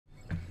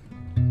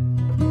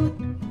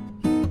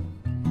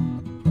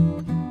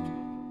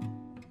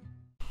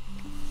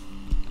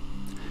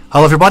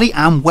Hello everybody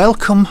and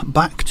welcome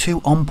back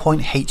to On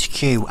Point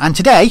HQ, and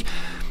today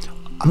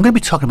I'm going to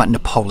be talking about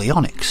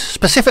Napoleonics,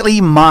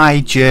 specifically my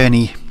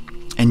journey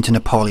into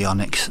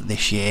Napoleonics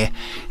this year,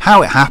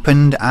 how it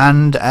happened,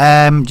 and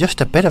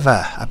just a bit of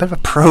a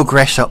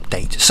progress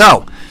update.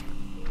 So,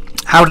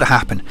 how did it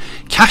happen?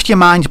 Cast your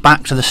minds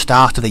back to the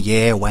start of the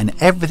year when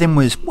everything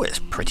was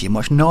pretty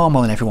much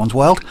normal in everyone's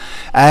world.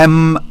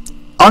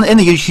 In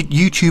the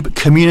YouTube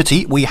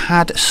community, we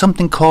had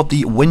something called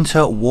the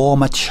Winter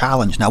Warmer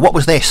Challenge. Now, what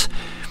was this?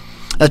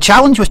 The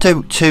challenge was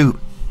to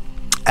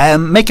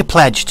make a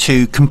pledge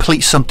to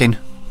complete something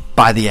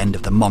by the end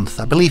of the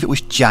month. I believe it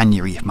was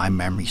January, if my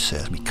memory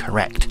serves me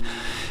correct.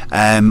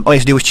 All you had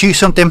to do was choose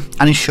something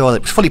and ensure that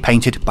it was fully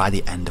painted by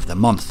the end of the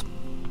month.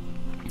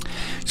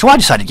 So I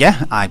decided,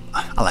 yeah, I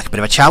like a bit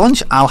of a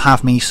challenge. I'll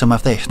have me some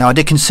of this. Now, I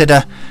did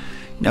consider,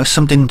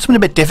 something a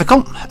bit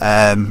difficult,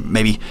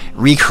 maybe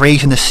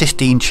recreating the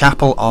Sistine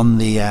Chapel on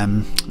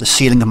the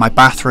ceiling of my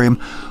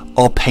bathroom,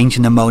 or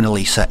painting the Mona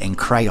Lisa in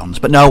crayons.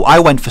 But no, I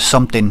went for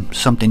something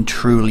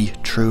truly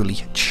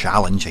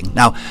challenging.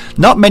 Now,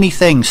 not many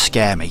things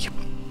scare me.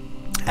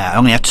 I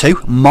only have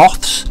two: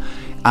 moths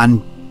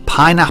and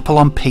pineapple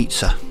on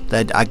pizza.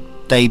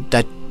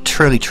 They're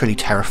truly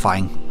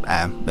terrifying.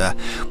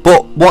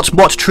 But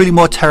what's truly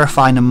more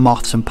terrifying than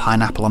moths and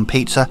pineapple on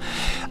pizza?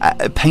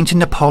 Painting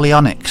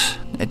Napoleonics.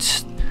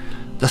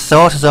 The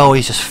thought has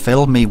always just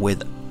filled me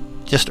with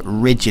just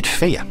rigid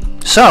fear.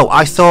 So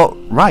I thought,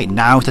 right,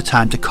 now's the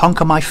time to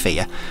conquer my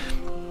fear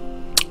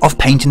of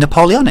painting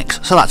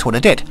Napoleonics. So that's what I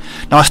did.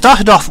 Now, I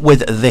started off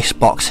with this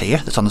box here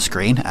that's on the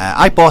screen.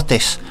 I bought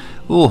this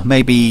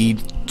maybe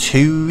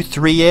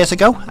 2-3 years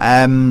ago,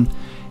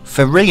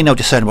 for really no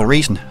discernible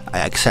reason,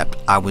 except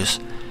it's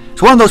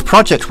one of those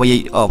projects where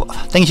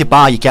things you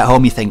buy, you get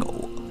home, you think,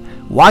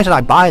 why did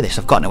I buy this?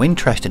 I've got no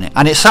interest in it.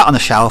 And it sat on the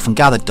shelf and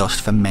gathered dust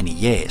for many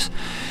years.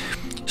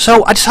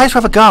 So I decided to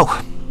have a go.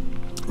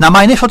 Now,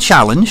 my initial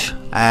challenge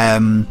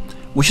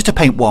was just to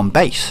paint one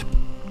base.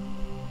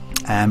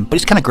 But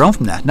it's kind of grown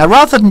from there. Now,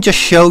 rather than just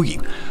show you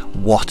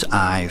what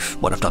I've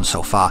done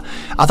so far,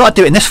 I thought I'd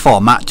do it in this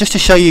format, just to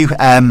show you,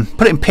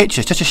 put it in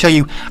pictures, just to show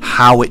you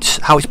how it's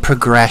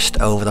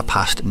progressed over the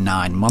past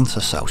 9 months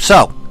or so.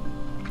 So,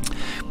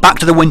 back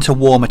to the Winter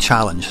Warmer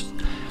Challenge.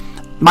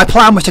 My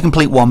plan was to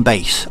complete one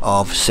base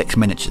of 6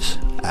 miniatures,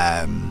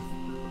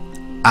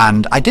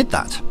 and I did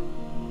that.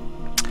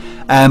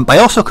 But I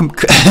also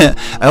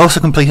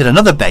completed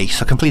another base.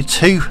 I completed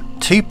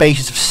two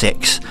bases of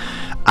 6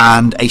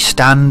 and a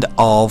stand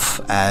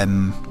of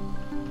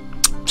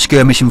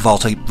skirmishing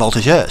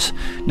voltigeurs.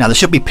 Now, there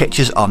should be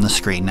pictures on the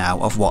screen now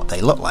of what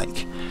they look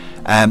like.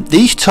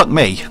 These took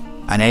me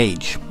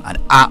an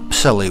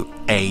absolute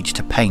age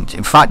to paint.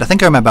 In fact, I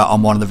think I remember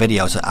on one of the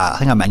videos that I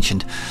think I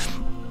mentioned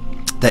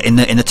that in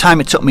the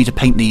time it took me to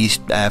paint these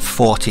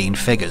 14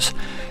 figures,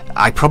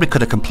 I probably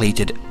could have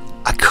completed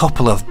a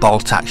couple of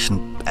bolt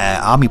action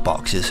army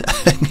boxes.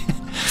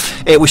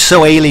 It was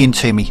so alien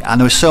to me,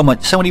 and there was so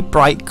many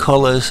bright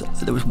colours.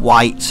 There was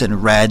whites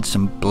and reds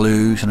and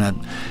blues,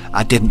 and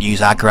I didn't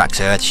use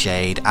Agrax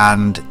Earthshade.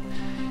 And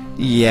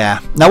yeah,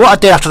 now what I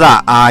did after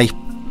that,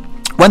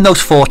 when those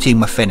 14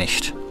 were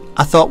finished,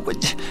 I thought,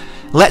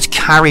 let's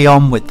carry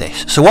on with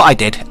this. So what I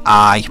did,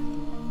 I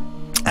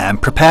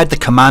prepared the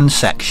command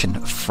section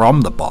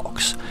from the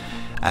box,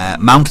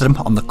 mounted them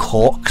on the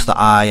corks that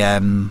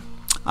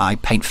I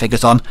paint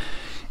figures on,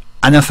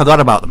 and then forgot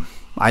about them.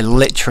 I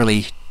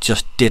literally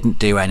just didn't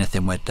do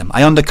anything with them.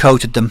 I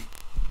undercoated them.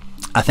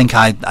 I think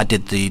I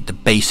did the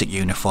basic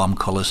uniform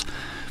colours,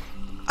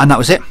 and that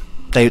was it.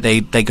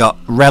 They got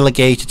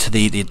relegated to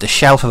the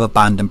shelf of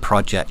abandoned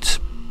projects,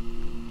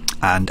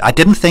 and I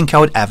didn't think I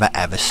would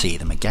ever see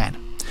them again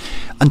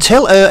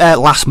until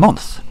last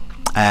month.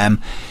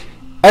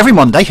 Every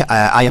Monday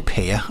I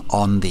appear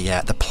on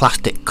the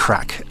Plastic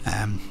Crack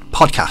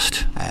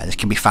podcast. This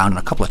can be found on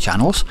a couple of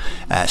channels: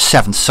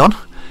 Seventh Son,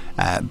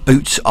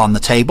 Boots on the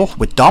Table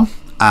with Dom,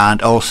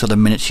 and also the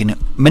Miniature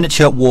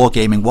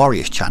Wargaming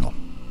Warriors channel.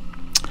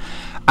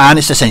 And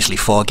it's essentially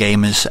 4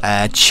 gamers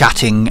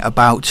chatting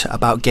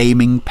about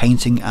gaming,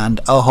 painting,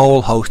 and a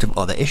whole host of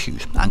other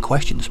issues and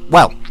questions.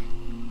 Well,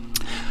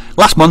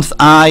 last month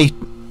I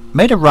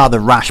made a rather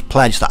rash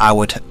pledge that I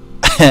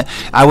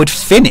would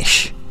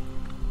finish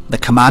the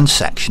command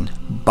section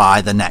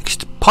by the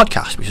next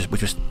podcast,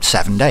 which was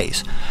 7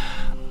 days.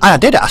 And I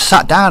did it. I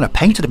sat down, I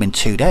painted them in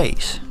 2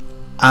 days,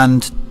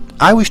 and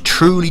I was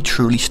truly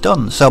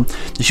stunned. So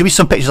there should be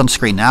some pictures on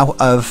screen now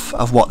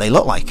of what they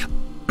look like.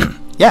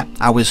 Yeah,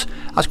 I was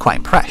quite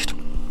impressed.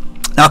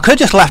 Now, I could have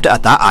just left it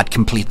at that. I'd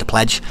complete the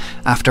pledge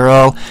after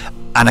all,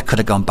 and I could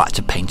have gone back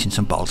to painting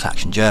some bolt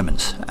action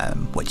Germans,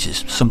 which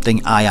is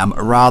something I am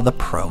rather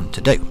prone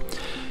to do.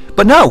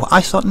 But no,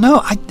 I thought,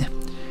 no,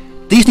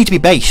 these need to be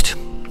based.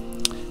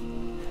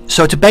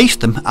 So to base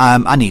them,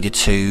 I needed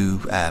to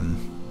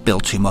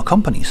build 2 more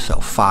companies, so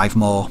 5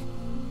 more,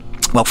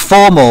 well,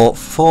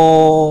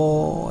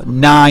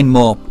 9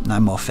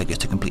 more figures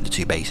to complete the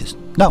 2 bases.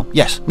 No,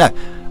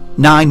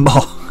 9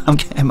 more. I'm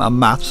getting my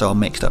maths all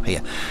mixed up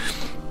here.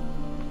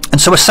 And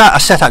so I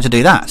set out to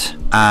do that.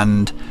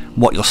 and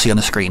what you'll see on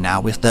the screen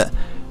now is that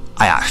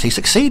I actually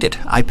succeeded.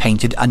 I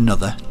painted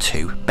another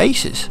 2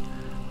 bases.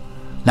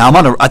 Now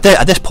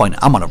at this point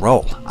I'm on a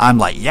roll. I'm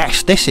like,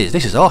 yes, this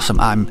is awesome.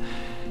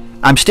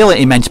 I'm still in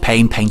immense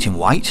pain painting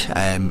white.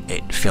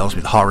 It fills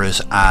me with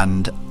horrors,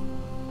 and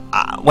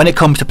when it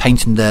comes to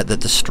painting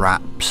the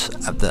straps,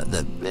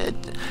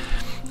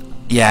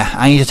 yeah,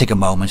 I need to take a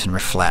moment and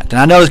reflect.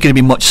 And I know there's going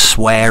to be much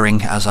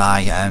swearing as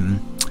I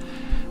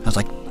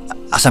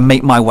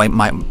make my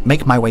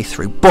way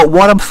through. But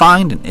what I'm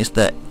finding is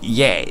that,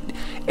 yeah,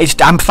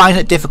 I'm finding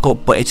it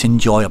difficult, but it's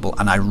enjoyable,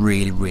 and I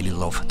really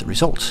love the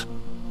results.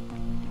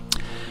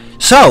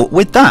 So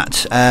with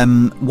that,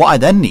 what I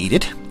then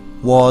needed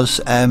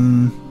was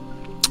to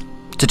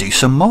do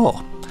some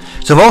more.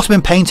 So I've also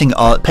been painting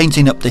up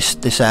this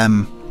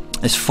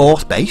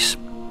 4th base.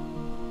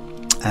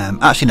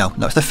 Actually no,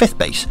 it's the 5th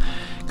base,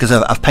 because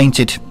I've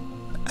painted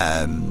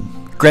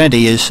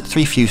Grenadiers,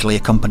 3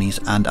 Fusilier companies,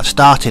 and I've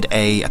started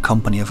a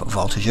company of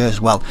Voltigeurs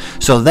as well.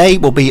 So they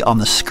will be on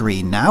the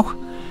screen now.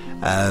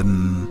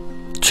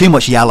 Too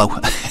much yellow,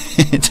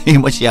 too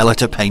much yellow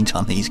to paint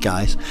on these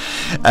guys.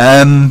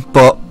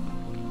 But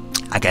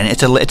again,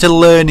 it's a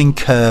learning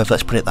curve,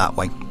 let's put it that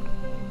way.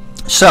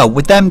 So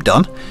with them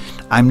done,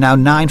 I'm now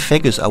 9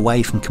 figures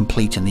away from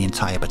completing the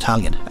entire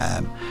battalion.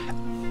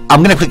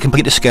 I'm going to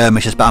complete the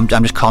skirmishes, but I'm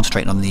just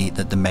concentrating on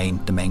the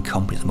main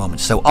company at the moment.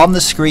 So on the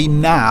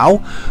screen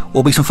now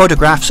will be some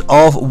photographs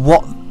of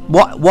what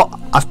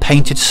I've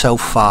painted so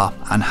far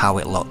and how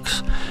it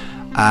looks.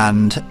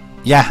 And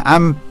yeah,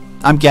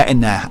 I'm getting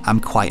there. I'm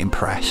quite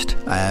impressed.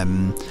 I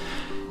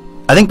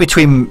think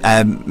between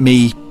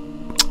me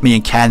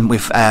and Ken, we're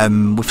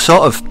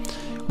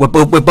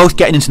both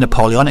getting into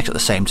Napoleonics at the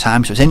same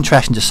time, so it's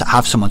interesting to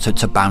have someone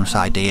to bounce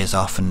ideas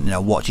off and, you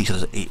know, watch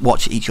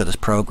each other's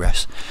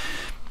progress.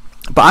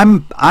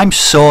 But I'm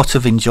sort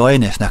of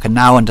enjoying this, and I can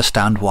now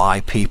understand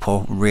why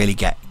people really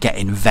get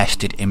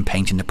invested in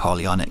painting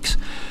Napoleonics.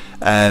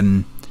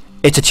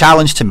 It's a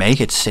challenge to me.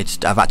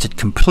 I've had to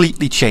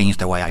completely change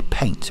the way I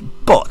paint,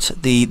 but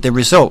the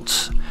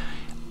results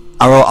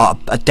are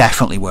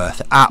definitely worth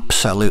it.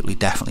 Absolutely,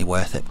 definitely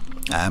worth it.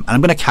 And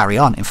I'm going to carry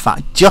on. In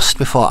fact, just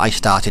before I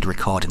started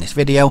recording this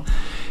video,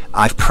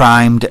 I've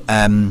primed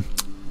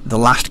the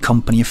last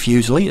company of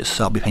Fusiliers,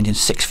 so I'll be painting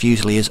 6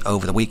 Fusiliers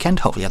over the weekend.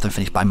 Hopefully have them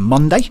finished by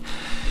Monday.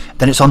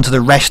 Then it's on to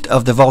the rest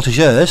of the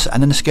Voltigeurs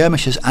and then the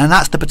skirmishers, and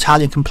that's the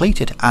battalion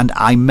completed. And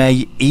I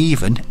may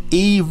even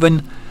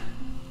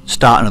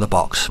start another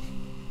box.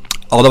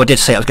 Although I did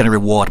say I was going to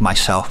reward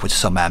myself with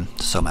some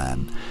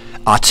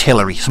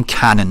artillery, some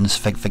cannons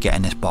for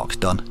getting this box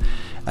done.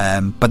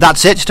 But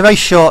that's it. Just a very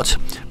short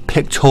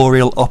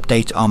pictorial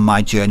update on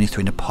my journey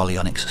through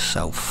Napoleonics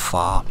so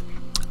far.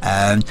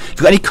 If you've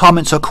got any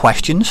comments or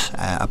questions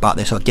about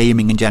this or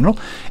gaming in general,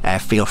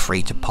 feel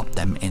free to pop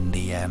them in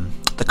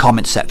the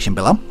comments section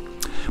below.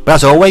 But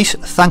as always,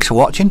 thanks for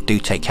watching. Do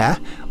take care.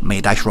 May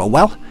your dice roll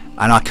well,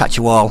 and I'll catch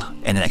you all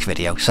in the next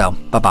video. So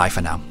bye bye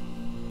for now.